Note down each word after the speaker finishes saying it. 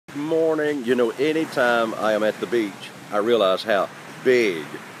Morning. You know, anytime I am at the beach, I realize how big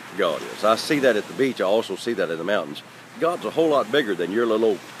God is. I see that at the beach. I also see that in the mountains. God's a whole lot bigger than your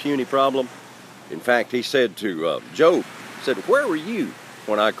little puny problem. In fact, he said to Job, said, "Where were you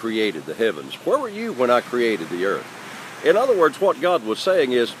when I created the heavens? Where were you when I created the earth?" In other words, what God was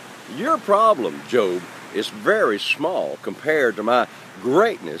saying is, your problem, Job, is very small compared to my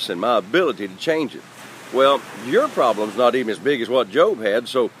greatness and my ability to change it. Well, your problem's not even as big as what Job had,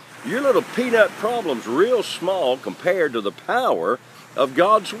 so your little peanut problem's real small compared to the power of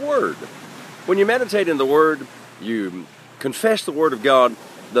God's Word. When you meditate in the Word, you confess the Word of God,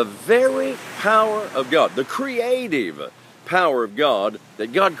 the very power of God, the creative power of God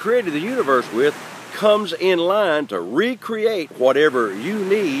that God created the universe with, comes in line to recreate whatever you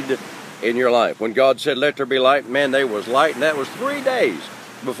need in your life. When God said, "Let there be light," man, there was light, and that was 3 days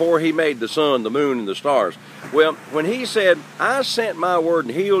before he made the sun, the moon, and the stars. Well, when he said, "I sent my word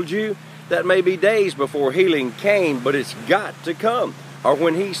and healed you," that may be days before healing came, but it's got to come. Or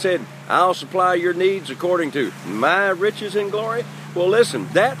when he said, "I'll supply your needs according to my riches and glory," well, listen,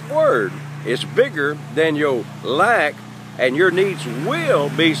 that word is bigger than your lack, and your needs will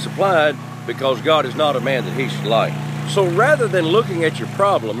be supplied because God is not a man that he should lie. So rather than looking at your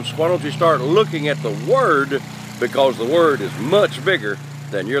problems, why don't you start looking at the Word, because the Word is much bigger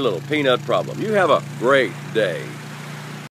than your little peanut problem. You have a great day.